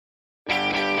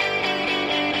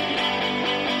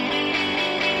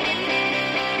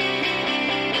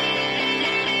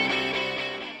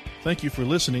Thank you for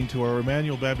listening to our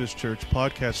Emmanuel Baptist Church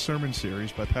podcast sermon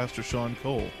series by Pastor Sean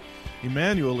Cole.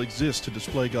 Emmanuel exists to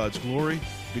display God's glory,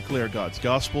 declare God's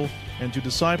gospel, and to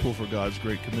disciple for God's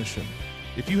Great Commission.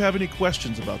 If you have any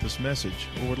questions about this message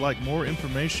or would like more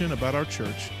information about our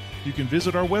church, you can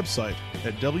visit our website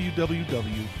at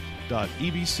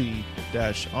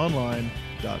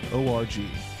www.ebc-online.org.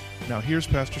 Now here's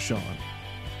Pastor Sean.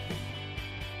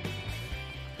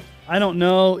 I don't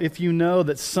know if you know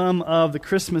that some of the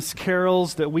Christmas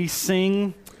carols that we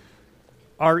sing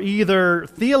are either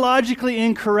theologically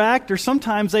incorrect or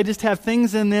sometimes they just have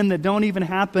things in them that don't even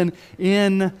happen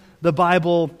in the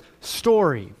Bible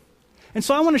story. And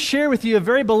so I want to share with you a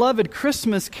very beloved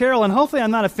Christmas carol, and hopefully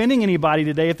I'm not offending anybody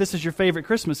today if this is your favorite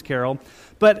Christmas carol,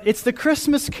 but it's the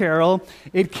Christmas carol,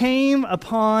 "It Came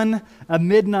Upon a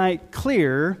Midnight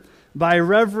Clear" by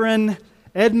Reverend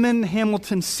Edmund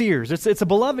Hamilton Sears. It's a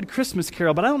beloved Christmas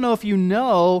carol, but I don't know if you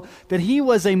know that he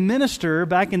was a minister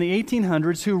back in the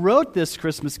 1800s who wrote this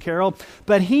Christmas carol,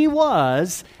 but he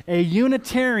was a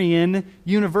Unitarian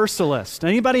Universalist.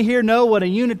 Anybody here know what a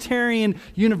Unitarian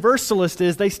Universalist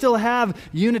is? They still have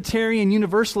Unitarian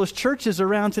Universalist churches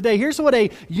around today. Here's what a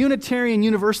Unitarian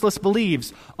Universalist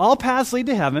believes. All paths lead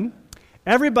to heaven.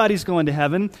 Everybody's going to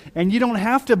heaven, and you don't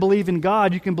have to believe in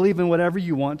God. You can believe in whatever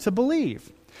you want to believe.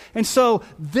 And so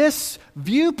this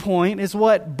viewpoint is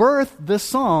what birthed the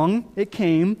song, "It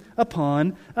Came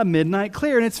Upon a Midnight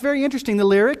Clear." And it's very interesting, the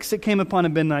lyrics, "It came upon a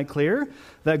midnight clear,"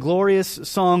 that glorious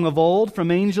song of old, from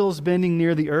angels bending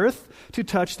near the earth to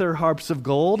touch their harps of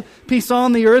gold. Peace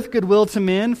on the earth, goodwill to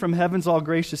men, from heaven's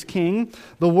all-gracious King.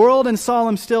 The world in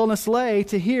solemn stillness lay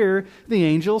to hear the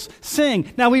angels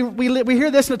sing. Now we hear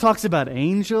this and it talks about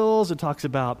angels, it talks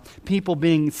about people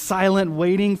being silent,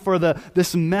 waiting for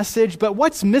this message. But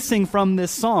what's missing from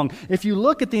this song? If you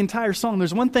look at the entire song,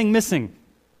 there's one thing missing: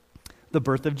 the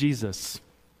birth of Jesus.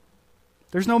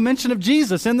 There's no mention of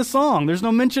Jesus in the song. There's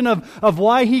no mention of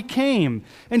why he came.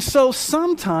 And so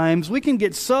sometimes we can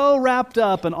get so wrapped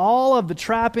up in all of the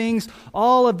trappings,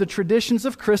 all of the traditions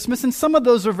of Christmas, and some of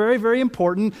those are very, very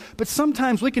important, but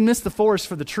sometimes we can miss the forest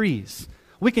for the trees.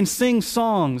 We can sing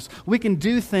songs. We can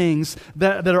do things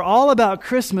that are all about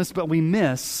Christmas, but we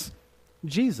miss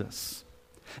Jesus.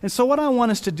 And so what I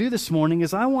want us to do this morning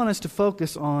is I want us to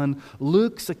focus on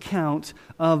Luke's account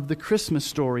of the Christmas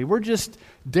story. We're just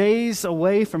days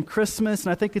away from Christmas,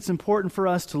 and I think it's important for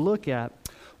us to look at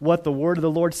what the Word of the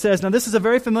Lord says. Now, this is a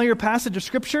very familiar passage of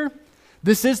Scripture.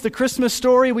 This is the Christmas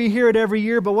story. We hear it every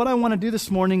year, but what I want to do this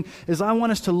morning is I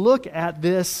want us to look at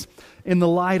this in the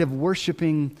light of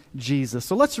worshiping Jesus.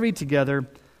 So let's read together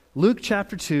Luke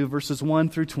chapter 2, verses 1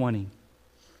 through 20.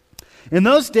 In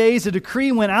those days, a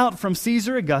decree went out from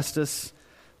Caesar Augustus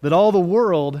that all the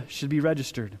world should be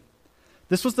registered.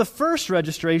 This was the first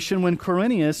registration when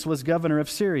Quirinius was governor of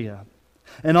Syria.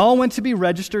 And all went to be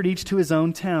registered, each to his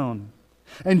own town.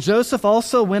 And Joseph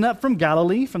also went up from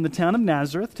Galilee, from the town of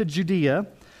Nazareth, to Judea,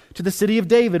 to the city of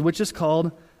David, which is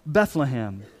called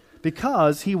Bethlehem,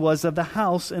 because he was of the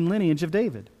house and lineage of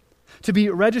David, to be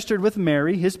registered with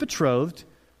Mary, his betrothed,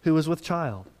 who was with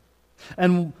child.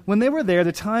 And when they were there,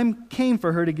 the time came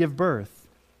for her to give birth.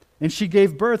 And she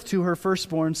gave birth to her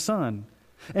firstborn son,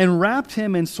 and wrapped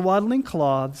him in swaddling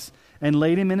cloths, and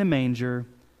laid him in a manger,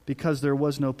 because there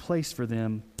was no place for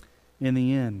them in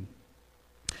the inn.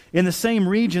 In the same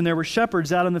region there were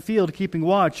shepherds out in the field, keeping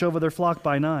watch over their flock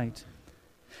by night.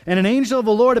 And an angel of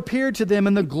the Lord appeared to them,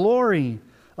 and the glory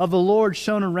of the Lord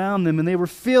shone around them, and they were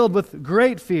filled with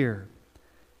great fear.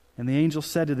 And the angel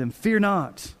said to them, "Fear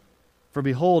not, for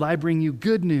behold, I bring you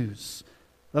good news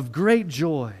of great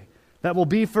joy that will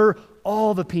be for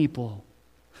all the people.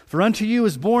 For unto you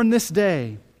is born this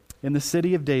day in the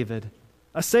city of David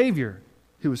a Savior,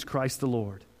 who is Christ the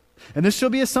Lord. And this shall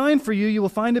be a sign for you. You will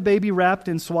find a baby wrapped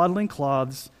in swaddling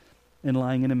cloths and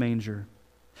lying in a manger."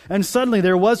 And suddenly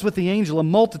there was with the angel a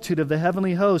multitude of the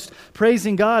heavenly host,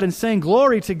 praising God and saying,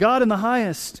 "Glory to God in the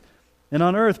highest, and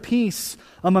on earth peace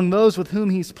among those with whom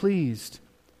he's pleased."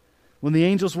 When the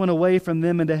angels went away from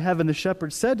them into heaven, the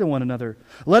shepherds said to one another,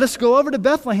 "Let us go over to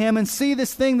Bethlehem and see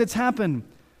this thing that's happened,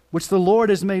 which the Lord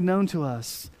has made known to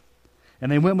us."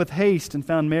 And they went with haste and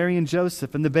found Mary and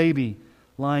Joseph and the baby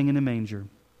lying in a manger.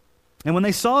 And when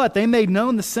they saw it, they made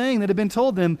known the saying that had been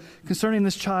told them concerning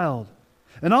this child.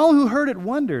 And all who heard it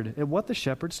wondered at what the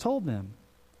shepherds told them.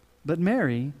 But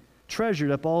Mary treasured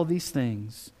up all these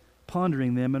things,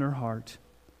 pondering them in her heart.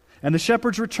 And the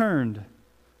shepherds returned,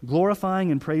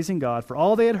 glorifying and praising God for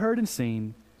all they had heard and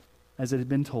seen as it had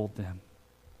been told them.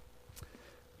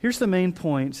 Here's the main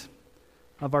point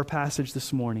of our passage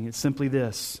this morning. It's simply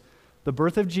this: the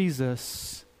birth of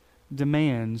Jesus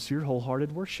demands your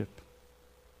wholehearted worship.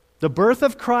 The birth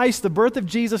of Christ, the birth of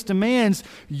Jesus demands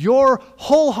your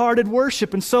wholehearted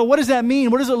worship. And so what does that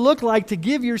mean? What does it look like to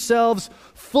give yourselves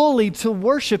fully to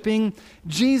worshiping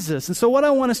Jesus? And so what I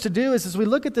want us to do is, as we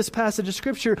look at this passage of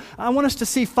Scripture, I want us to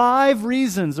see 5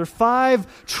 reasons or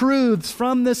 5 truths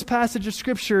from this passage of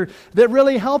Scripture that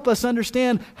really help us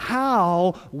understand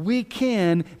how we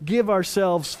can give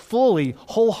ourselves fully,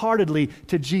 wholeheartedly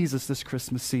to Jesus this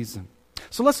Christmas season.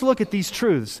 So let's look at these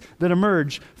truths that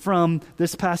emerge from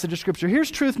this passage of Scripture.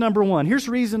 Here's truth number 1. Here's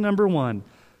reason number 1.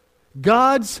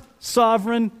 God's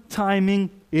sovereign timing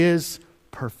is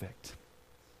perfect.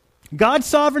 God's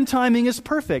sovereign timing is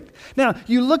perfect. Now,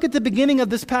 you look at the beginning of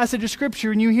this passage of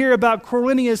Scripture and you hear about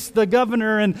Quirinius the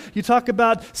governor, and you talk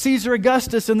about Caesar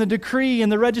Augustus and the decree and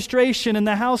the registration and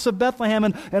the house of Bethlehem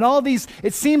and all these,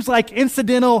 it seems like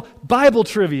incidental Bible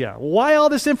trivia. Why all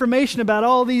this information about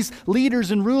all these leaders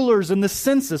and rulers and the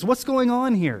census? What's going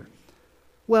on here?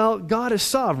 Well, God is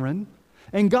sovereign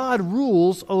and God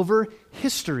rules over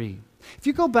history. If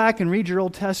you go back and read your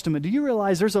Old Testament, do you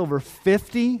realize there's over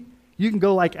 50? You can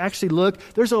go actually look.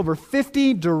 There's over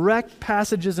 50 direct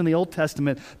passages in the Old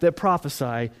Testament that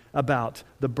prophesy about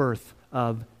the birth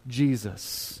of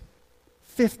Jesus.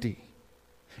 50.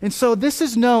 And so this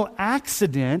is no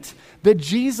accident that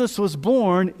Jesus was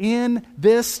born in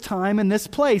this time, in this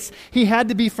place. He had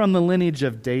to be from the lineage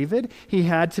of David. He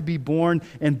had to be born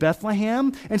in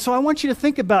Bethlehem. And so I want you to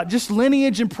think about just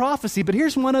lineage and prophecy. But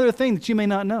here's one other thing that you may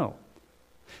not know.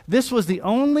 This was the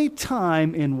only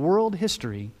time in world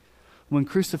history when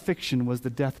crucifixion was the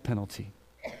death penalty.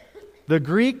 The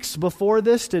Greeks before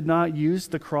this did not use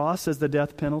the cross as the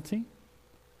death penalty.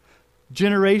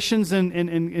 Generations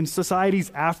in societies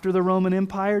after the Roman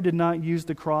Empire did not use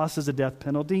the cross as a death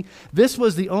penalty. This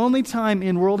was the only time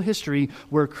in world history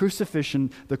where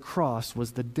crucifixion, the cross,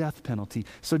 was the death penalty.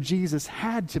 So Jesus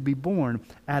had to be born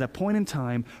at a point in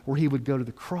time where he would go to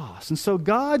the cross. And so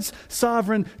God's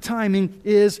sovereign timing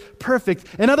is perfect.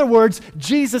 In other words,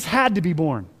 Jesus had to be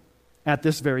born at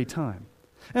this very time.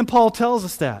 And Paul tells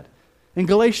us that in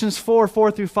Galatians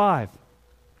 4:4-5.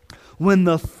 When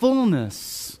the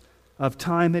fullness of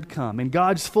time had come, and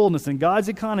God's fullness and God's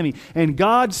economy and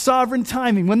God's sovereign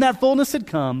timing, when that fullness had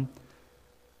come,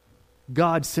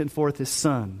 God sent forth His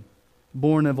Son,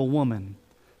 born of a woman,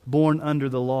 born under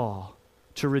the law,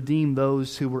 to redeem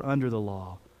those who were under the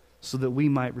law, so that we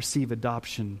might receive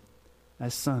adoption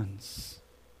as sons.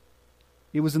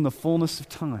 It was in the fullness of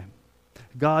time.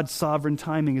 God's sovereign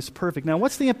timing is perfect. Now,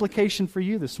 what's the implication for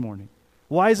you this morning?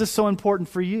 Why is this so important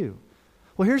for you?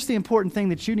 Well, here's the important thing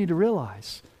that you need to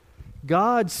realize.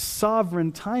 God's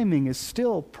sovereign timing is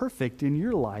still perfect in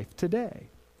your life today.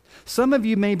 Some of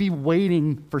you may be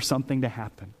waiting for something to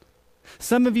happen.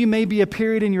 Some of you may be a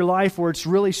period in your life where it's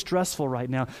really stressful right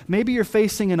now. Maybe you're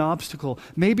facing an obstacle.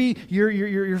 Maybe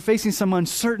you're facing some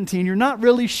uncertainty and you're not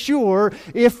really sure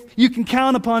if you can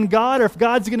count upon God or if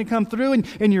God's going to come through,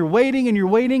 and you're waiting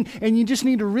and you just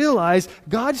need to realize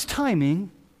God's timing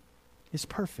is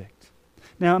perfect.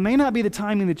 Now, it may not be the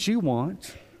timing that you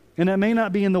want, and it may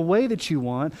not be in the way that you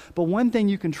want, but one thing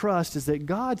you can trust is that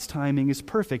God's timing is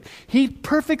perfect. He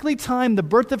perfectly timed the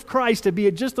birth of Christ to be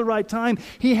at just the right time.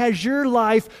 He has your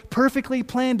life perfectly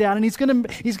planned out, and He's going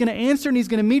to answer and He's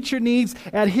going to meet your needs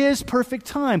at His perfect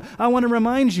time. I want to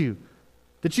remind you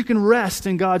that you can rest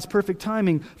in God's perfect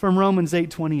timing from Romans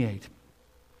 8:28.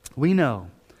 We know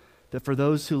that for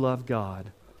those who love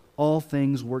God, all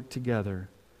things work together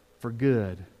for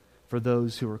good for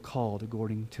those who are called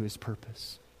according to His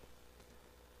purpose.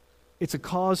 It's a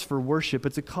cause for worship.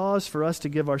 It's a cause for us to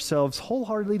give ourselves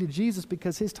wholeheartedly to Jesus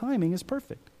because His timing is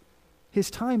perfect.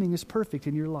 His timing is perfect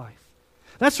in your life.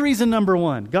 That's reason number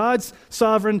 1. God's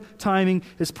sovereign timing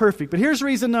is perfect. But here's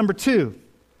reason number 2.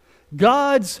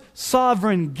 God's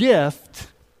sovereign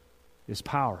gift is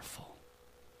powerful.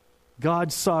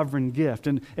 God's sovereign gift.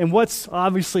 And what's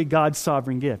obviously God's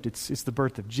sovereign gift? It's the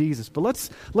birth of Jesus. But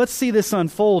let's see this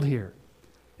unfold here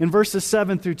in verses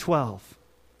 7-12.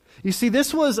 You see,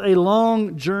 this was a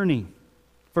long journey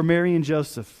for Mary and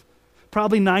Joseph.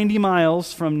 Probably 90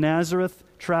 miles from Nazareth,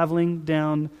 traveling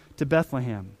down to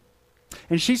Bethlehem.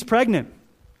 And she's pregnant.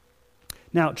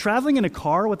 Now, traveling in a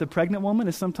car with a pregnant woman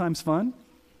is sometimes fun.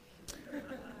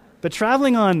 But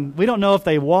traveling on, we don't know if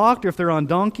they walked or if they're on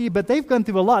donkey, but they've gone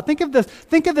through a lot. Think of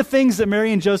the things that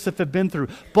Mary and Joseph have been through.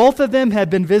 Both of them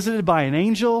had been visited by an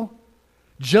angel.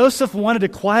 Joseph wanted to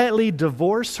quietly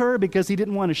divorce her because he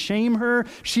didn't want to shame her.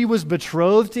 She was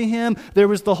betrothed to him. There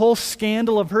was the whole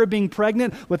scandal of her being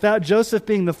pregnant without Joseph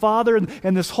being the father,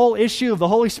 and this whole issue of the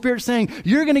Holy Spirit saying,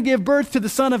 you're going to give birth to the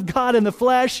Son of God in the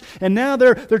flesh. And now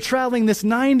they're traveling this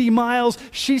 90 miles.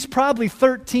 She's probably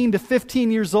 13 to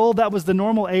 15 years old. That was the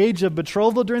normal age of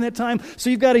betrothal during that time.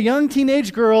 So you've got a young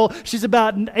teenage girl. She's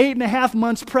about 8.5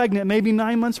 months pregnant, maybe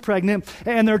 9 months pregnant,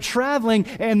 and they're traveling,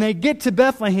 and they get to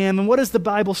Bethlehem, and what does the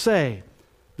Bible say?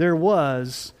 There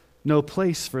was no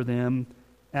place for them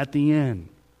at the inn.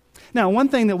 Now, one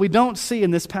thing that we don't see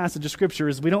in this passage of Scripture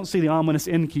is we don't see the ominous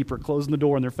innkeeper closing the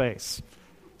door in their face.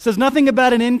 It says nothing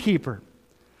about an innkeeper.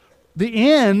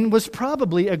 The inn was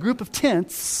probably a group of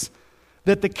tents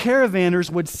that the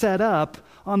caravanners would set up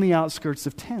on the outskirts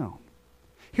of town.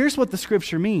 Here's what the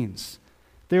Scripture means.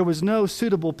 There was no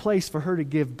suitable place for her to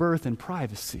give birth in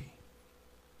privacy.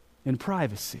 In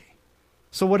privacy.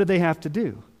 So what did they have to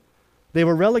do? They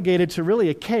were relegated to really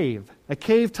a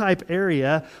cave-type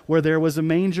area where there was a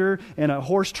manger and a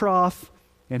horse trough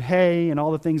and hay and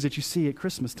all the things that you see at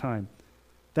Christmas time.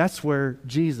 That's where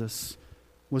Jesus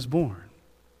was born.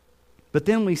 But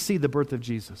then we see the birth of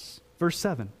Jesus. Verse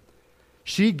 7.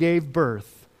 She gave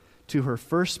birth to her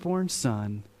firstborn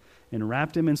son and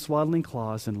wrapped him in swaddling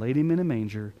cloths and laid him in a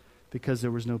manger because there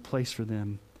was no place for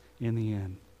them in the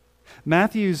inn.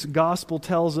 Matthew's gospel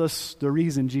tells us the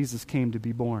reason Jesus came to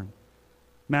be born.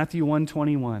 Matthew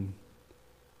 1:21.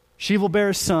 She will bear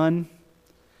a son,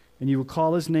 and you will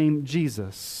call his name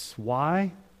Jesus.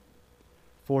 Why?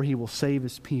 For he will save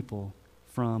his people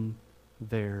from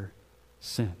their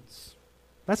sins.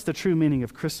 That's the true meaning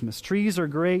of Christmas. Trees are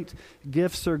great,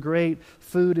 gifts are great,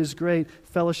 food is great,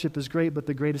 fellowship is great, but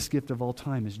the greatest gift of all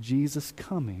time is Jesus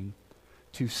coming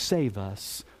to save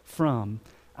us from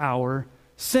our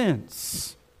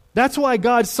sins. That's why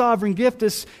God's sovereign gift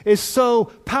is so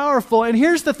powerful. And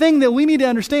here's the thing that we need to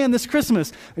understand this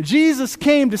Christmas. Jesus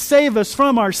came to save us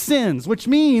from our sins, which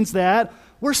means that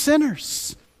we're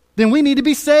sinners. Then we need to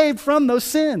be saved from those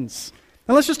sins.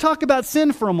 Now let's just talk about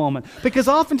sin for a moment, because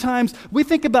oftentimes we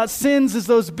think about sins as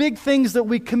those big things that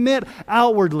we commit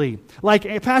outwardly. Like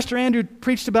Pastor Andrew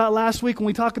preached about last week when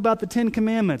we talk about the 10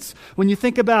 Commandments. When you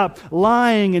think about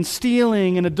lying and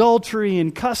stealing and adultery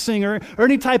and cussing or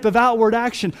any type of outward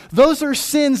action, those are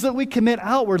sins that we commit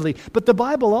outwardly. But the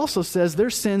Bible also says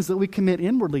there's sins that we commit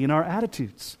inwardly in our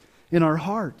attitudes, in our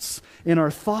hearts, in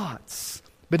our thoughts.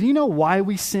 But do you know why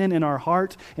we sin in our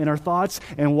heart, in our thoughts,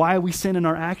 and why we sin in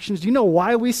our actions? Do you know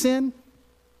why we sin?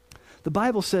 The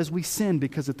Bible says we sin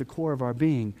because at the core of our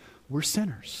being, we're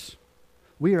sinners.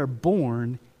 We are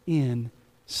born in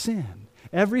sin.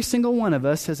 Every single one of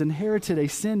us has inherited a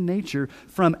sin nature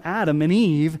from Adam and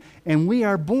Eve, and we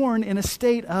are born in a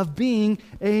state of being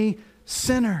a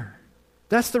sinner.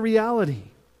 That's the reality.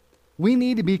 We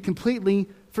need to be completely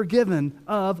forgiven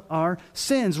of our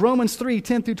sins. Romans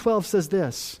 3:10-12 says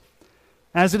this,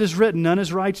 as it is written, none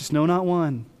is righteous, no, not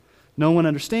one. No one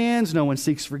understands, no one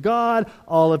seeks for God.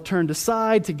 All have turned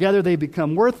aside, together they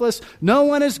become worthless. No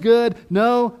one is good,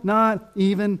 no, not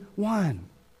even one.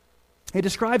 It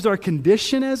describes our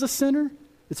condition as a sinner.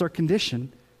 It's our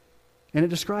condition. And it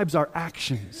describes our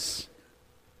actions.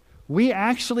 We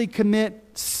actually commit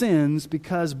sins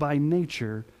because by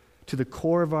nature, to the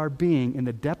core of our being, in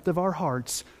the depth of our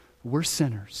hearts, we're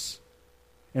sinners.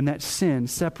 And that sin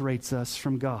separates us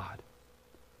from God.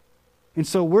 And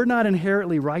so we're not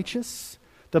inherently righteous.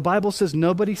 The Bible says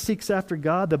nobody seeks after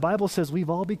God. The Bible says we've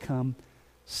all become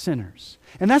sinners.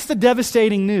 And that's the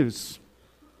devastating news.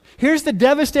 Here's the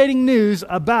devastating news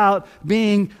about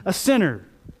being a sinner.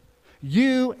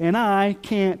 You and I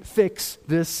can't fix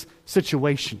this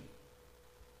situation.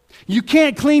 You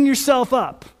can't clean yourself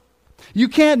up. You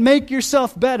can't make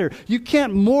yourself better. You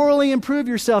can't morally improve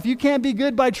yourself. You can't be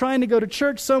good by trying to go to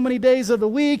church so many days of the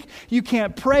week. You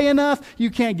can't pray enough. You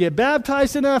can't get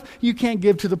baptized enough. You can't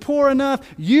give to the poor enough.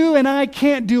 You and I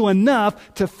can't do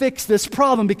enough to fix this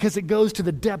problem because it goes to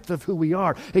the depth of who we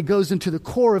are. It goes into the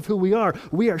core of who we are.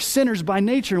 We are sinners by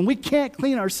nature, and we can't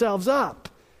clean ourselves up.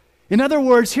 In other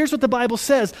words, here's what the Bible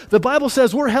says. The Bible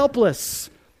says we're helpless.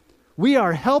 We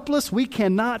are helpless. We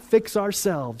cannot fix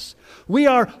ourselves. We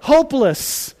are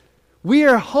hopeless. We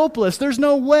are hopeless. There's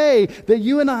no way that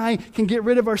you and I can get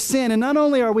rid of our sin. And not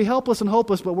only are we helpless and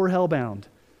hopeless, but we're hellbound.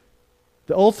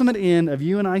 The ultimate end of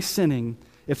you and I sinning,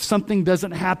 if something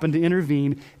doesn't happen to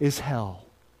intervene, is hell.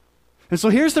 And so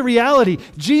here's the reality.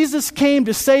 Jesus came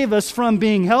to save us from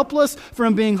being helpless,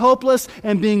 from being hopeless,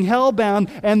 and being hellbound.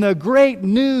 And the great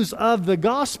news of the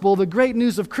gospel, the great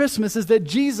news of Christmas is that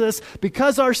Jesus,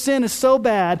 because our sin is so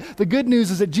bad, the good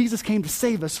news is that Jesus came to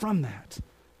save us from that.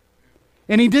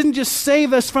 And He didn't just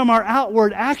save us from our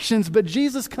outward actions, but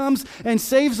Jesus comes and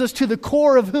saves us to the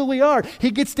core of who we are.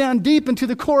 He gets down deep into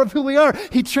the core of who we are.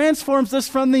 He transforms us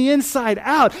from the inside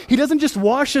out. He doesn't just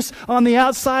wash us on the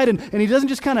outside, and He doesn't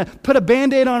just kind of put a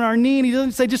Band-Aid on our knee, and He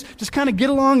doesn't say, just kind of get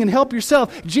along and help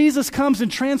yourself. Jesus comes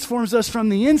and transforms us from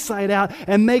the inside out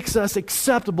and makes us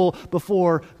acceptable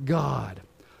before God.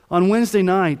 On Wednesday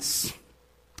nights,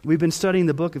 we've been studying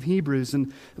the book of Hebrews,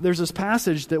 and there's this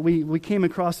passage that we came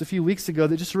across a few weeks ago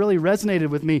that just really resonated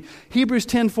with me. Hebrews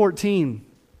 10:14.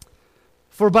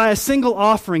 For by a single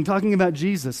offering, talking about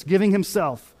Jesus, giving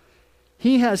Himself,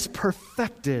 He has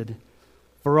perfected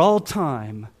for all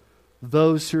time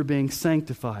those who are being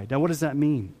sanctified. Now, what does that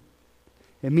mean?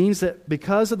 It means that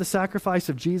because of the sacrifice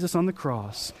of Jesus on the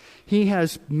cross, He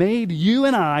has made you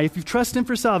and I, if you trust Him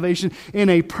for salvation, in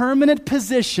a permanent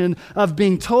position of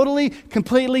being totally,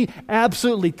 completely,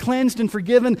 absolutely cleansed and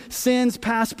forgiven, sins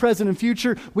past, present, and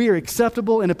future. We are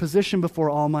acceptable in a position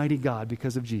before Almighty God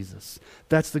because of Jesus.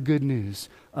 That's the good news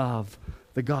of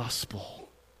the gospel.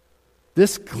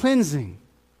 This cleansing,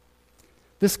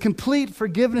 this complete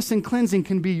forgiveness and cleansing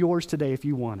can be yours today if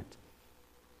you want it.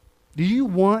 Do you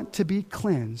want to be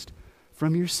cleansed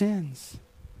from your sins?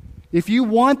 If you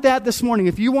want that this morning,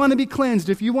 if you want to be cleansed,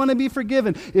 if you want to be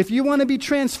forgiven, if you want to be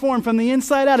transformed from the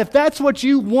inside out, if that's what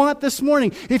you want this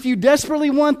morning, if you desperately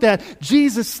want that,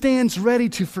 Jesus stands ready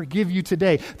to forgive you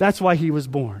today. That's why He was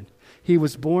born. He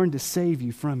was born to save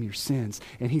you from your sins,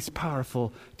 and He's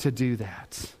powerful to do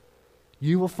that.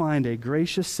 You will find a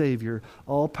gracious Savior,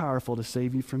 all-powerful to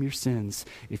save you from your sins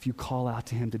if you call out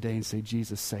to Him today and say,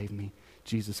 Jesus, save me.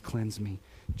 Jesus, cleanse me.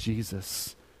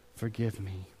 Jesus, forgive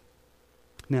me.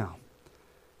 Now,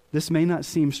 this may not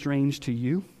seem strange to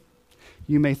you.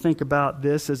 You may think about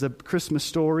this as a Christmas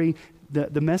story.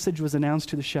 The message was announced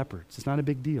to the shepherds. It's not a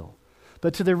big deal.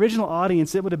 But to the original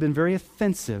audience, it would have been very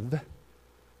offensive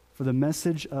for the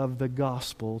message of the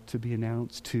gospel to be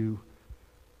announced to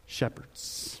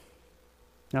shepherds.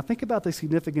 Now, think about the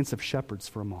significance of shepherds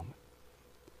for a moment.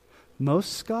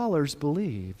 Most scholars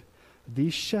believe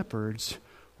these shepherds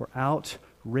were out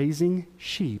raising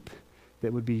sheep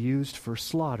that would be used for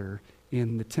slaughter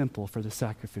in the temple for the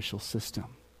sacrificial system.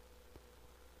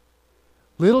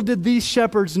 Little did these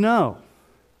shepherds know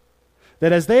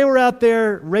that as they were out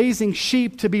there raising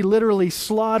sheep to be literally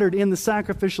slaughtered in the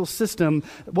sacrificial system,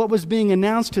 what was being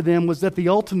announced to them was that the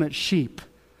ultimate sheep,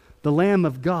 the Lamb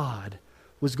of God,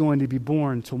 was going to be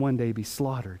born to one day be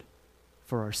slaughtered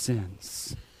for our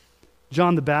sins.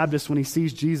 John the Baptist, when he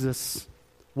sees Jesus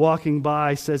walking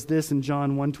by, says this in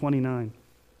John 1:29.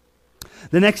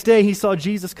 The next day he saw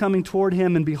Jesus coming toward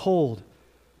him, and behold,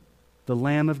 the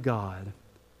Lamb of God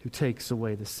who takes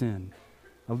away the sin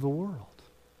of the world.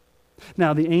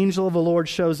 Now the angel of the Lord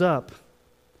shows up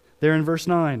there in verse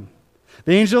 9.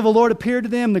 The angel of the Lord appeared to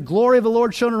them, the glory of the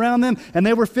Lord shone around them, and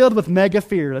they were filled with mega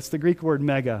fear. That's the Greek word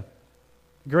mega.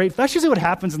 Great. That's usually what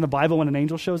happens in the Bible when an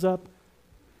angel shows up.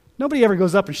 Nobody ever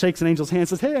goes up and shakes an angel's hand and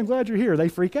says, hey, I'm glad you're here. They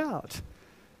freak out.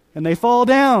 And they fall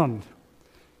down.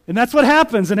 And that's what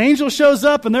happens. An angel shows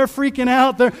up and they're freaking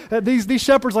out. These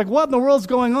shepherds are like, what in the world's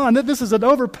going on? This is an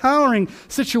overpowering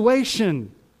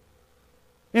situation.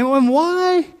 And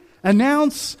why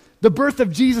announce the birth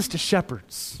of Jesus to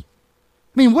shepherds?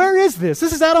 I mean, where is this?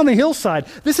 This is out on the hillside.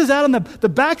 This is out on the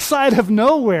backside of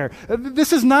nowhere.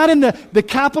 This is not in the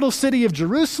capital city of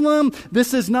Jerusalem.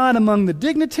 This is not among the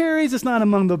dignitaries. It's not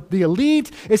among the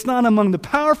elite. It's not among the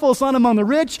powerful. It's not among the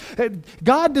rich.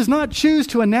 God does not choose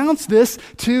to announce this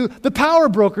to the power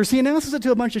brokers. He announces it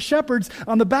to a bunch of shepherds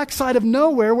on the backside of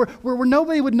nowhere where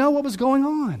nobody would know what was going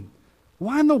on.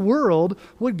 Why in the world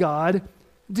would God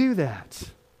do that?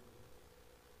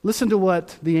 Listen to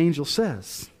what the angel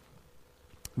says.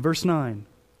 Verse 10.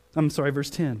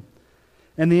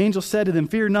 And the angel said to them,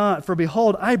 fear not, for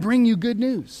behold, I bring you good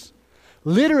news.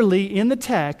 Literally, in the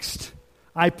text,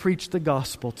 I preach the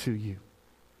gospel to you.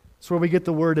 That's where we get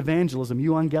the word evangelism,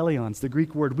 euangelions, the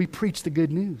Greek word. We preach the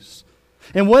good news.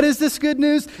 And what is this good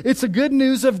news? It's a good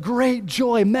news of great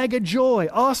joy, mega joy,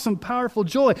 awesome, powerful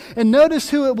joy. And notice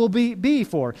who it will be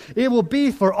for. It will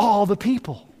be for all the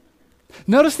people.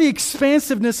 Notice the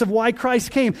expansiveness of why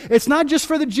Christ came. It's not just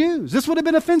for the Jews. This would have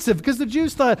been offensive because the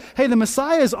Jews thought, hey, the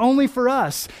Messiah is only for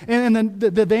us. And then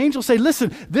the angels say,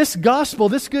 listen, this gospel,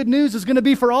 this good news is going to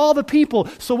be for all the people.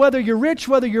 So whether you're rich,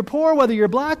 whether you're poor, whether you're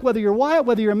black, whether you're white,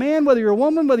 whether you're a man, whether you're a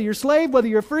woman, whether you're a slave, whether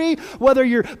you're free, whether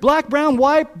you're black, brown,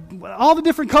 white, all the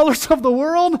different colors of the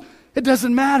world, it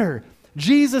doesn't matter.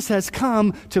 Jesus has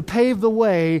come to pave the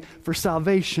way for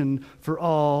salvation for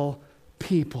all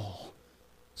people.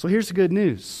 So here's the good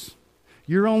news.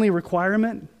 Your only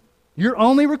requirement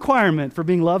for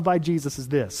being loved by Jesus is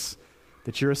this.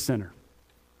 that you're a sinner.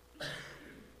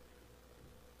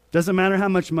 Doesn't matter how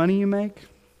much money you make.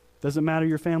 Doesn't matter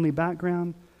your family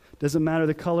background. Doesn't matter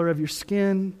the color of your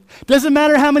skin. Doesn't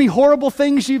matter how many horrible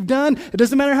things you've done. It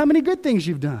doesn't matter how many good things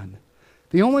you've done.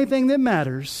 The only thing that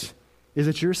matters is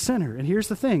that you're a sinner. And here's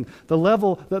the thing.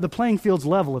 The playing field's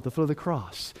level at the foot of the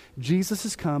cross. Jesus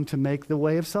has come to make the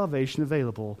way of salvation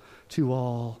available to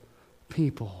all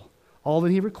people. All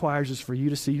that he requires is for you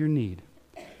to see your need,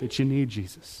 that you need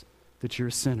Jesus, that you're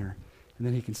a sinner, and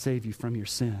then he can save you from your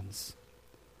sins.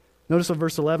 Notice what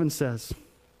verse 11 says.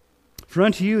 For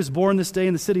unto you is born this day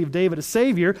in the city of David a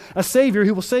Savior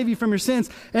who will save you from your sins.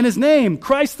 And his name,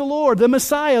 Christ the Lord, the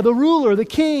Messiah, the ruler, the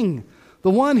King, the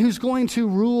one who's going to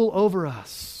rule over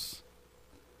us.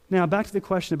 Now, back to the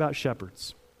question about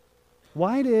shepherds.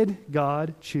 Why did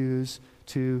God choose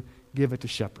to give it to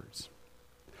shepherds?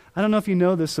 I don't know if you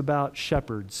know this about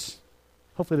shepherds.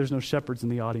 Hopefully there's no shepherds in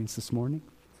the audience this morning.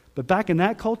 But back in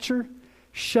that culture,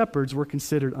 shepherds were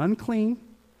considered unclean,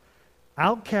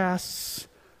 outcasts,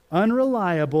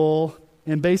 unreliable,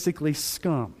 and basically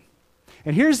scum.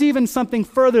 And here's even something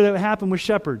further that would happen with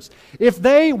shepherds. If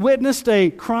they witnessed a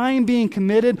crime being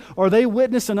committed or they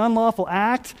witnessed an unlawful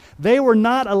act, they were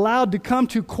not allowed to come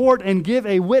to court and give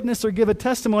a witness or give a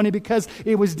testimony because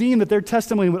it was deemed that their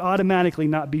testimony would automatically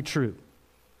not be true.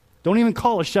 Don't even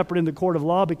call a shepherd in the court of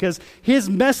law because his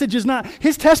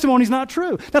testimony is not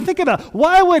true. Now think about it.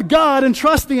 Why would God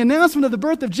entrust the announcement of the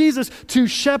birth of Jesus to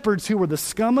shepherds who were the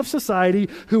scum of society,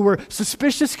 who were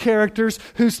suspicious characters,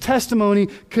 whose testimony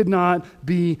could not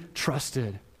be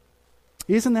trusted?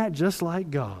 Isn't that just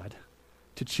like God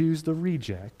to choose the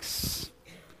rejects,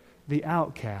 the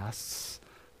outcasts,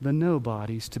 the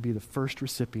nobodies to be the first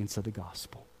recipients of the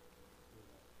gospel?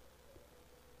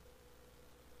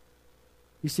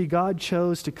 You see, God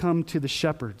chose to come to the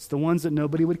shepherds, the ones that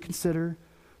nobody would consider,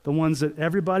 the ones that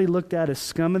everybody looked at as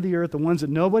scum of the earth, the ones that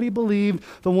nobody believed,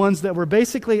 the ones that were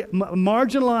basically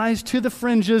marginalized to the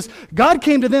fringes. God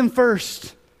came to them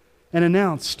first and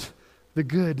announced the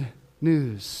good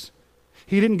news.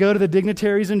 He didn't go to the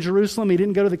dignitaries in Jerusalem. He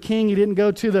didn't go to the king. He didn't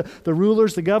go to the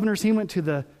rulers, the governors. He went to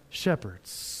the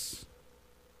shepherds.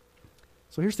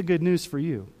 So here's the good news for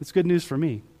you. It's good news for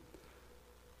me.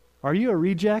 Are you a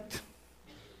reject?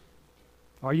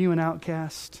 Are you an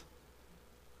outcast?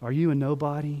 Are you a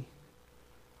nobody?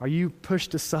 Are you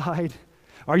pushed aside?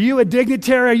 Are you a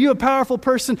dignitary? Are you a powerful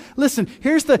person? Listen,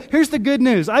 here's the good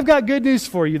news. I've got good news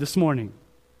for you this morning.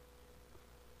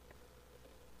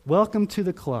 Welcome to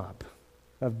the club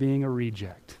of being a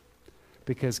reject,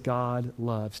 because God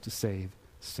loves to save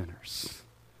sinners.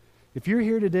 If you're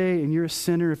here today and you're a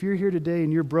sinner, if you're here today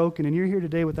and you're broken, and you're here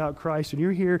today without Christ, and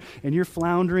you're here and you're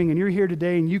floundering, and you're here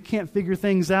today and you can't figure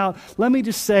things out, let me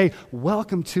just say,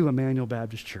 welcome to Emmanuel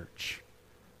Baptist Church.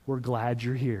 We're glad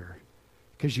you're here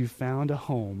because you found a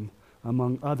home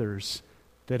among others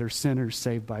that are sinners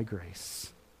saved by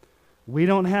grace. We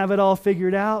don't have it all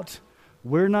figured out.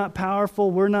 We're not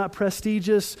powerful. We're not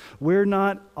prestigious. We're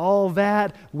not all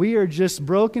that. We are just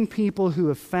broken people who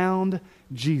have found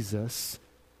Jesus.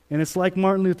 And it's like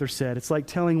Martin Luther said, it's like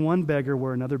telling one beggar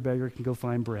where another beggar can go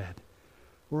find bread.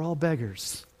 We're all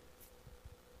beggars.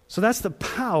 So that's the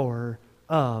power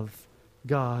of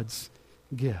God's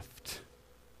gift.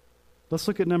 Let's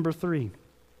look at number 3.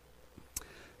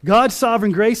 God's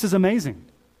sovereign grace is amazing.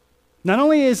 Not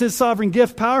only is his sovereign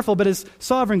gift powerful, but his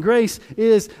sovereign grace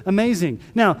is amazing.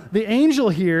 Now, the angel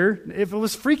here, if it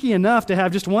was freaky enough to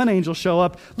have just one angel show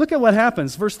up, look at what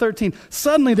happens. Verse 13,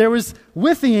 suddenly there was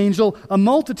with the angel a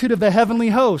multitude of the heavenly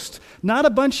host. Not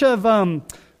a bunch of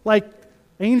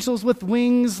angels with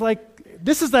wings.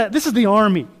 This is the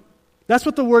army. That's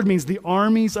what the word means. The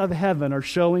armies of heaven are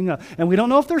showing up. And we don't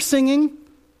know if they're singing.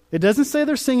 It doesn't say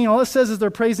they're singing. All it says is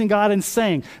they're praising God and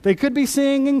saying. They could be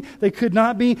singing, they could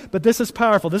not be, but this is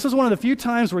powerful. This is one of the few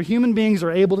times where human beings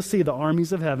are able to see the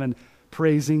armies of heaven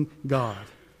praising God.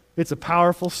 It's a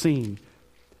powerful scene.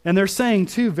 And they're saying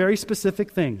 2 very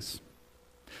specific things.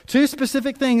 2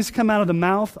 specific things come out of the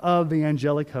mouth of the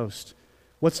angelic host.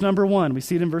 What's number 1? We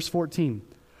see it in verse 14.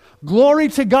 Glory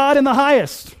to God in the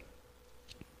highest.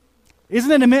 Isn't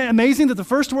it amazing that the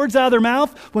first words out of their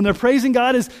mouth when they're praising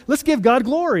God is, let's give God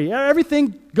glory.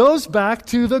 Everything goes back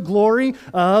to the glory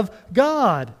of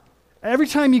God. Every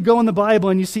time you go in the Bible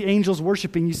and you see angels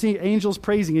worshiping, you see angels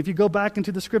praising, if you go back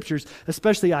into the scriptures,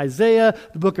 especially Isaiah,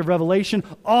 the book of Revelation,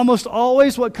 almost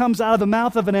always what comes out of the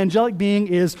mouth of an angelic being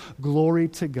is glory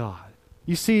to God.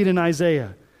 You see it in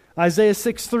Isaiah. Isaiah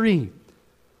 6:3.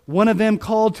 One of them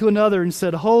called to another and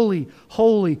said, Holy,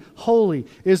 holy, holy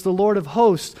is the Lord of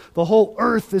hosts. The whole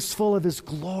earth is full of his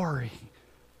glory.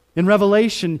 In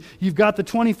Revelation, you've got the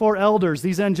 24 elders,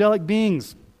 these angelic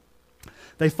beings.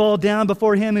 They fall down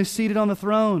before Him who's seated on the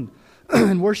throne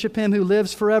and worship Him who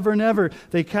lives forever and ever.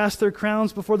 They cast their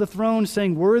crowns before the throne,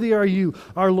 saying, "Worthy are you,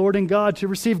 our Lord and God, to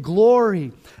receive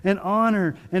glory and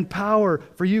honor and power,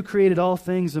 for you created all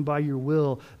things, and by your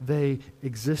will they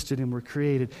existed and were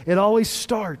created." It always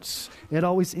starts, it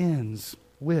always ends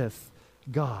with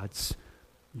God's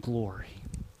glory.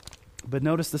 But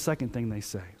notice the second thing they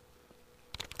say.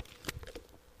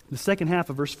 The second half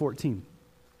of verse 14.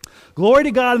 Glory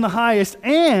to God in the highest,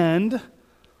 and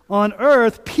on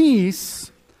earth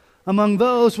peace among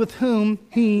those with whom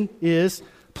He is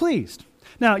pleased.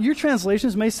 Now, your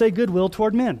translations may say goodwill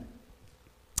toward men.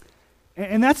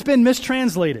 And that's been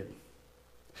mistranslated.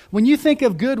 When you think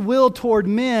of goodwill toward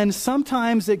men,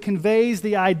 sometimes it conveys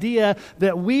the idea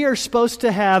that we are supposed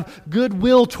to have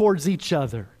goodwill towards each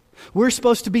other. We're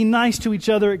supposed to be nice to each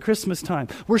other at Christmas time.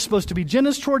 We're supposed to be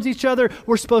generous towards each other.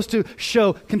 We're supposed to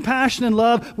show compassion and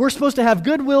love. We're supposed to have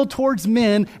goodwill towards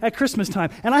men at Christmas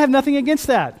time. And I have nothing against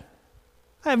that.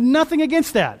 I have nothing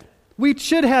against that. We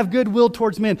should have goodwill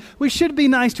towards men. We should be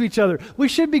nice to each other. We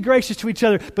should be gracious to each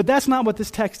other. But that's not what this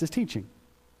text is teaching.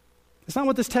 It's not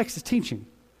what this text is teaching.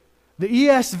 The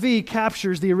ESV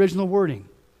captures the original wording.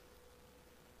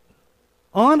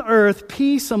 On earth,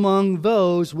 peace among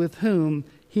those with whom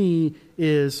He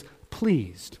is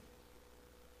pleased.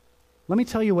 Let me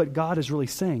tell you what God is really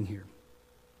saying here.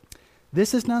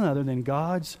 This is none other than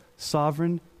God's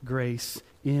sovereign grace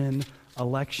in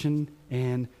election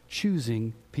and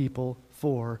choosing people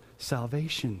for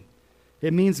salvation.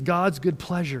 It means God's good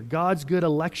pleasure, God's good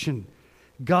election,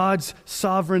 God's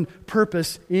sovereign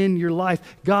purpose in your life.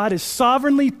 God is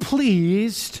sovereignly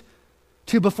pleased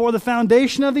to, before the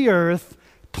foundation of the earth,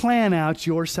 plan out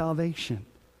your salvation.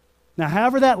 Now,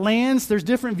 however that lands, there's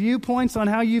different viewpoints on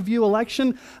how you view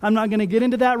election. I'm not going to get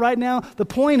into that right now. The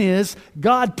point is,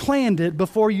 God planned it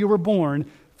before you were born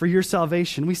for your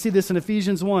salvation. We see this in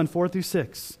Ephesians 1, 4 through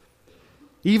 6.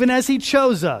 Even as He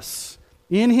chose us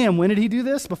in Him. When did He do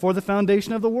this? Before the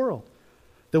foundation of the world.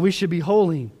 That we should be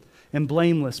holy and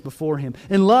blameless before Him.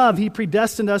 In love, He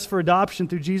predestined us for adoption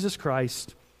through Jesus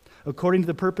Christ, according to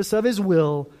the purpose of His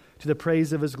will, to the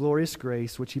praise of His glorious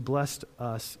grace, which He blessed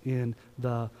us in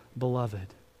the Beloved.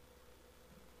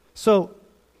 So,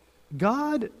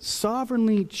 God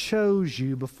sovereignly chose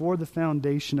you before the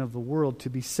foundation of the world to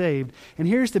be saved. And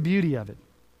here's the beauty of it.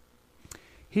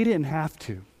 He didn't have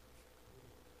to.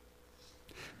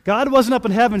 God wasn't up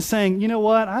in heaven saying, "You know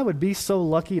what? I would be so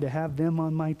lucky to have them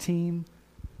on my team.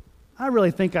 I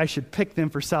really think I should pick them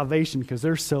for salvation because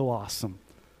they're so awesome."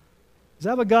 Is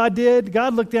that what God did?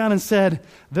 God looked down and said,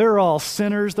 "They're all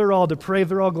sinners, they're all depraved,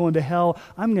 they're all going to hell.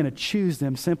 I'm going to choose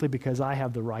them simply because I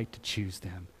have the right to choose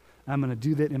them. I'm going to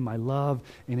do that in my love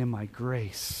and in my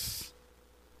grace."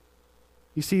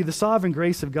 You see, the sovereign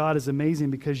grace of God is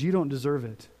amazing because you don't deserve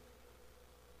it.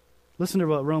 Listen to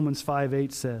what Romans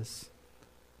 5:8 says.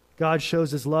 God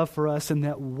shows His love for us in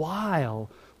that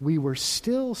while we were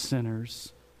still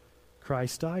sinners,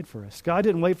 Christ died for us. God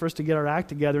didn't wait for us to get our act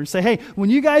together and say, "Hey, when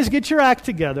you guys get your act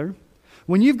together,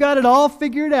 when you've got it all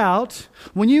figured out,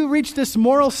 when you reach this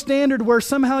moral standard where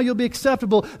somehow you'll be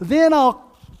acceptable, then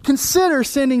I'll consider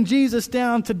sending Jesus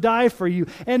down to die for you.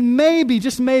 And maybe,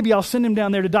 just maybe, I'll send Him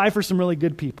down there to die for some really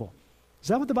good people." Is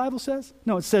that what the Bible says?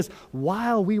 No, it says,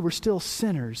 while we were still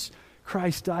sinners,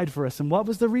 Christ died for us. And what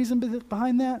was the reason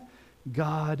behind that?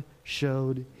 God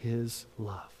showed His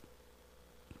love.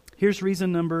 Here's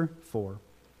reason number 4.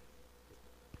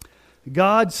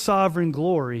 God's sovereign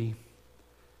glory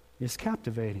is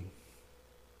captivating.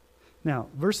 Now,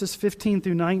 verses 15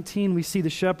 through 19, we see the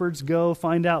shepherds go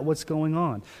find out what's going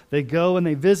on. They go and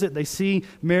they visit. They see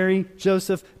Mary,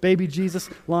 Joseph, baby Jesus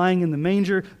lying in the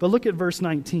manger. But look at verse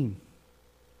 19.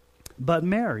 But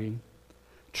Mary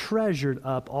treasured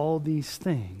up all these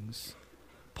things,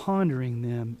 pondering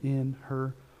them in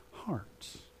her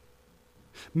heart.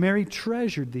 Mary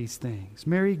treasured these things.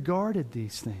 Mary guarded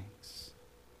these things.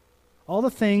 All the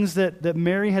things that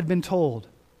Mary had been told.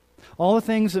 All the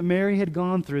things that Mary had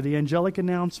gone through, the angelic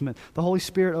announcement, the Holy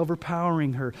Spirit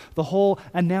overpowering her, the whole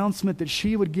announcement that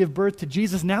she would give birth to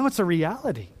Jesus, now it's a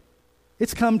reality.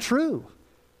 It's come true.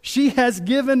 She has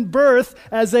given birth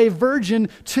as a virgin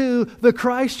to the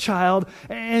Christ child,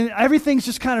 and everything's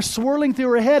just kind of swirling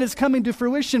through her head. It's coming to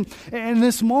fruition. And in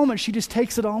this moment, she just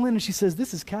takes it all in and she says,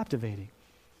 "This is captivating.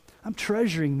 I'm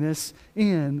treasuring this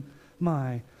in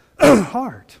my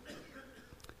heart."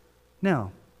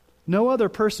 Now, no other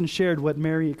person shared what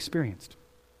Mary experienced.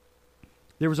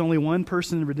 There was only one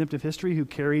person in redemptive history who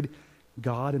carried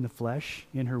God in the flesh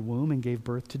in her womb and gave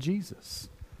birth to Jesus.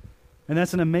 And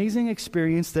that's an amazing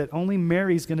experience that only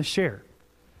Mary's going to share.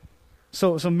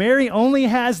 So Mary only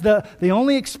has the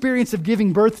only experience of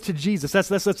giving birth to Jesus.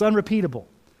 That's unrepeatable.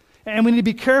 And we need to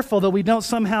be careful that we don't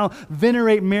somehow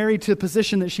venerate Mary to a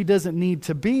position that she doesn't need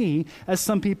to be, as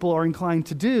some people are inclined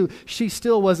to do. She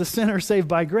still was a sinner saved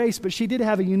by grace, but she did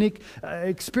have a unique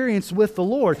experience with the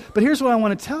Lord. But here's what I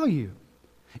want to tell you.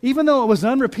 Even though it was an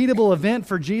unrepeatable event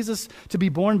for Jesus to be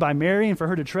born by Mary and for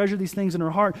her to treasure these things in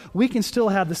her heart, we can still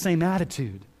have the same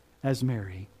attitude as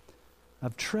Mary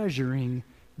of treasuring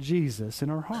Jesus in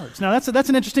our hearts. Now, that's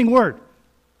an interesting word.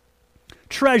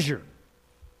 Treasure.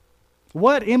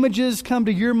 What images come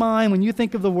to your mind when you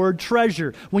think of the word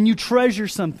treasure? When you treasure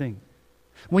something,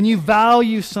 when you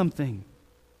value something.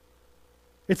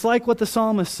 It's like what the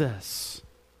psalmist says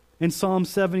in Psalm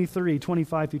 73,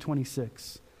 25 through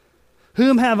 26.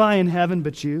 Whom have I in heaven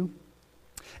but you?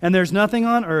 And there's nothing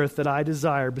on earth that I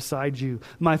desire beside you.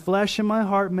 My flesh and my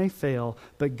heart may fail,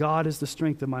 but God is the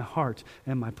strength of my heart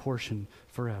and my portion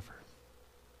forever.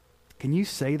 Can you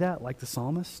say that like the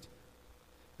psalmist?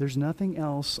 There's nothing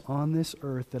else on this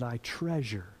earth that I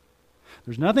treasure.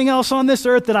 There's nothing else on this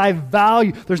earth that I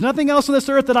value. There's nothing else on this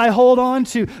earth that I hold on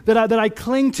to, that I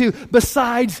cling to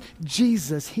besides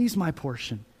Jesus. He's my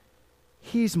portion.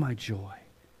 He's my joy.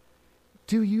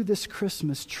 Do you this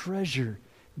Christmas treasure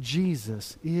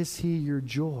Jesus? Is He your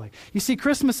joy? You see,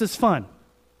 Christmas is fun.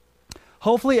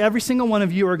 Hopefully every single one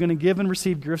of you are going to give and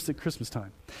receive gifts at Christmas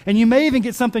time. And you may even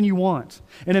get something you want.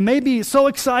 And it may be so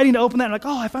exciting to open that and like,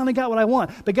 oh, I finally got what I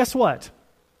want. But guess what?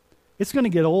 It's going to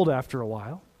get old after a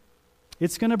while.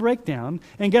 It's going to break down.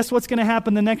 And guess what's going to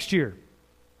happen the next year?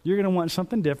 You're going to want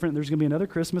something different. There's going to be another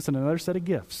Christmas and another set of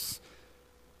gifts.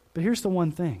 But here's the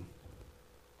one thing.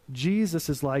 Jesus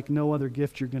is like no other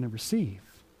gift you're going to receive,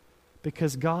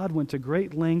 because God went to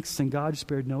great lengths and God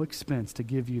spared no expense to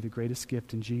give you the greatest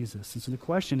gift in Jesus. And so the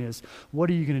question is, what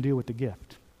are you going to do with the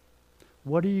gift?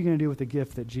 What are you going to do with the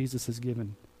gift that Jesus has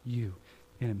given you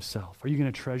in Himself? Are you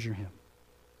going to treasure Him?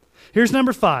 Here's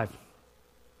number 5.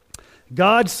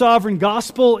 God's sovereign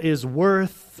gospel is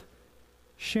worth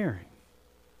sharing.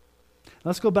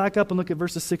 Let's go back up and look at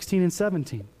verses 16 and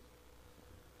 17.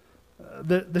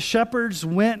 The shepherds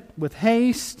went with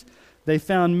haste. They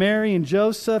found Mary and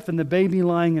Joseph and the baby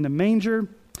lying in a manger.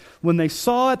 When they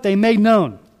saw it, they made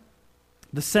known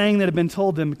the saying that had been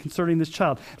told them concerning this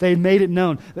child. They had made it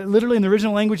known. Literally in the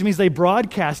original language, it means they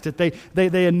broadcast it.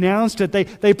 They announced it.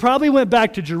 They probably went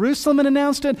back to Jerusalem and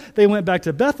announced it. They went back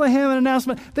to Bethlehem and announced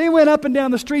it. They went up and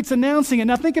down the streets announcing it.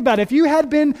 Now think about it.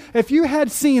 If you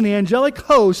had seen the angelic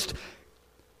host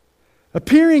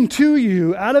appearing to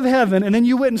you out of heaven, and then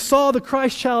you went and saw the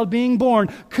Christ child being born,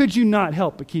 could you not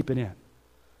help but keep it in?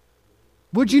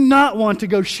 Would you not want to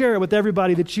go share it with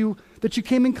everybody that you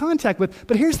came in contact with?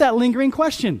 But here's that lingering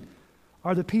question.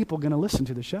 Are the people going to listen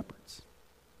to the shepherds?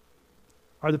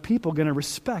 Are the people going to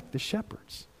respect the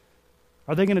shepherds?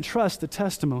 Are they going to trust the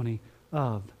testimony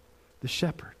of the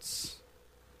shepherds?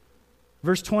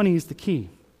 Verse 20 is the key.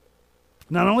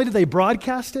 Not only did they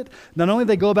broadcast it, not only did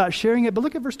they go about sharing it, but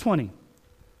look at verse 20.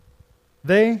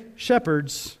 They,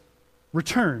 shepherds,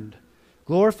 returned,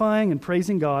 glorifying and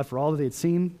praising God for all that they had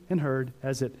seen and heard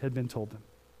as it had been told them.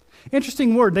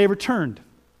 Interesting word, they returned.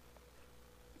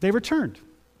 They returned.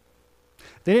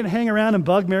 They didn't hang around and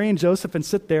bug Mary and Joseph and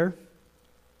sit there.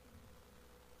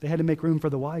 They had to make room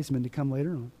for the wise men to come later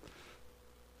on.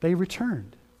 They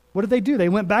returned. What did they do? They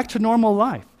went back to normal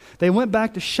life. They went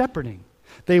back to shepherding.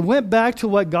 They went back to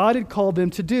what God had called them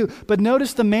to do. But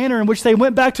notice the manner in which they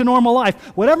went back to normal life.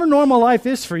 Whatever normal life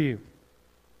is for you,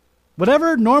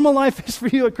 whatever normal life is for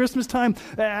you at Christmas time,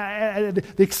 the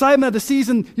excitement of the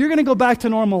season, you're going to go back to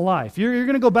normal life. You're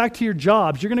going to go back to your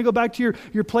jobs. You're going to go back to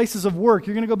your places of work.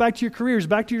 You're going to go back to your careers,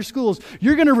 back to your schools.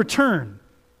 You're going to return.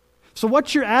 So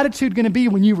what's your attitude going to be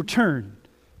when you return?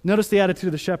 Notice the attitude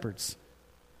of the shepherds.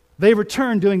 They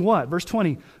returned doing what? Verse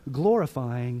 20,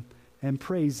 glorifying and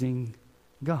praising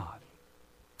God.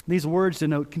 These words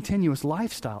denote continuous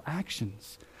lifestyle,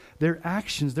 actions. Their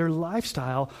actions, their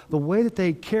lifestyle, the way that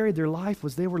they carried their life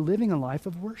was they were living a life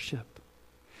of worship.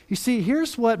 You see,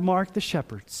 here's what marked the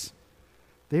shepherds.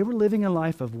 They were living a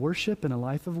life of worship and a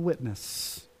life of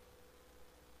witness.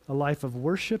 A life of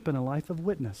worship and a life of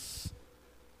witness.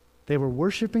 They were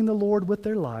worshiping the Lord with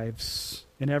their lives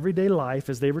in everyday life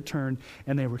as they returned,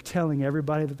 and they were telling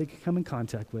everybody that they could come in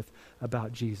contact with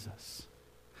about Jesus.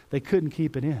 They couldn't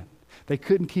keep it in. They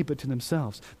couldn't keep it to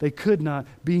themselves. They could not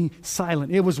be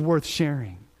silent. It was worth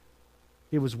sharing.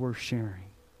 It was worth sharing.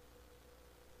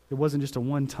 It wasn't just a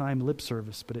one-time lip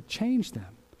service, but it changed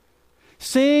them.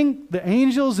 Seeing the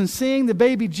angels and seeing the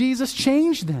baby Jesus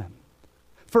changed them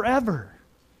forever.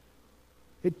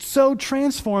 It so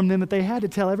transformed them that they had to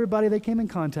tell everybody they came in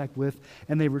contact with,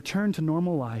 and they returned to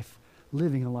normal life,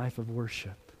 living a life of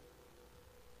worship.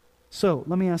 So,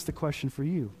 let me ask the question for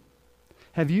you.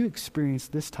 Have you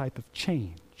experienced this type of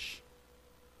change?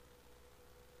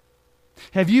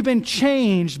 Have you been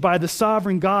changed by the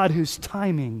sovereign God whose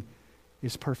timing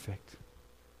is perfect?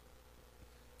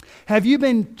 Have you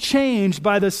been changed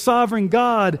by the sovereign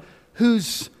God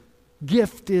whose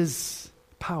gift is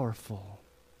powerful?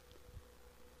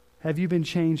 Have you been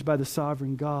changed by the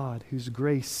sovereign God whose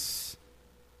grace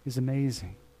is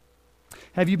amazing?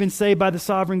 Have you been saved by the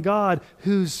sovereign God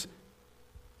whose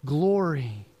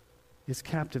glory is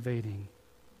captivating?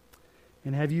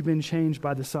 And have you been changed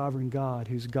by the sovereign God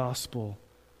whose gospel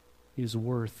is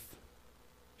worth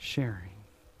sharing?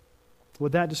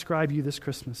 Would that describe you this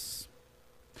Christmas?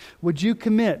 Would you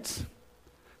commit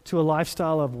to a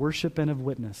lifestyle of worship and of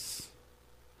witness?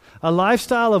 A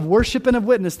lifestyle of worship and of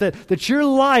witness, that your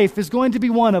life is going to be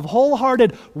one of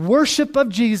wholehearted worship of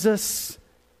Jesus,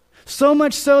 so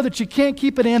much so that you can't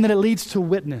keep it in, that it leads to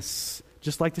witness,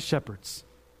 just like the shepherds.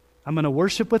 I'm going to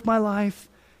worship with my life,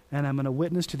 and I'm going to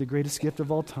witness to the greatest gift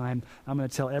of all time. I'm going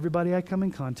to tell everybody I come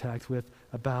in contact with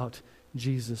about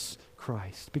Jesus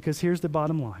Christ. Because here's the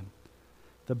bottom line.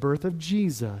 The birth of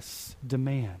Jesus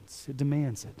demands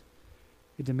it.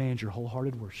 It demands your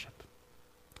wholehearted worship.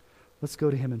 Let's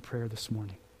go to Him in prayer this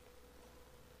morning.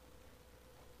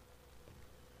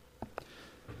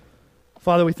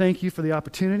 Father, we thank You for the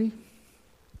opportunity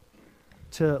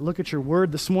to look at Your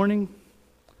Word this morning.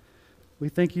 We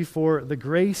thank You for the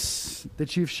grace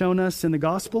that You've shown us in the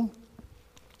gospel.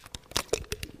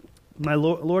 My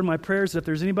Lord, my prayer is that if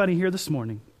there's anybody here this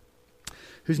morning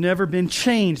who's never been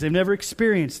changed, they've never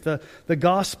experienced the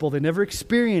gospel, they've never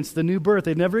experienced the new birth,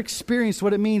 they've never experienced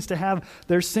what it means to have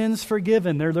their sins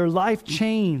forgiven, their life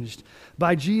changed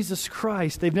by Jesus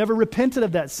Christ. They've never repented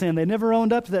of that sin. They've never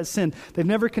owned up to that sin. They've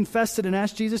never confessed it and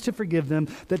asked Jesus to forgive them,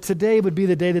 that today would be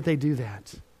the day that they do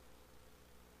that.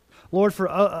 Lord, for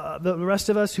the rest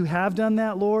of us who have done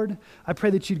that, Lord, I pray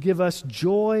that You'd give us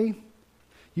joy.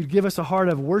 You'd give us a heart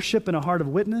of worship and a heart of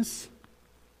witness.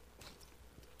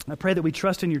 I pray that we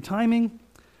trust in Your timing.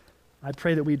 I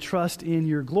pray that we trust in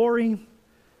Your glory.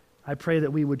 I pray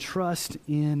that we would trust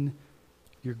in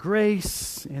Your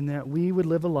grace, and that we would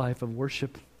live a life of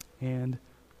worship and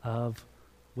of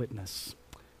witness.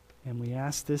 And we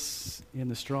ask this in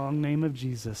the strong name of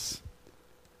Jesus.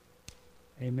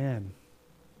 Amen.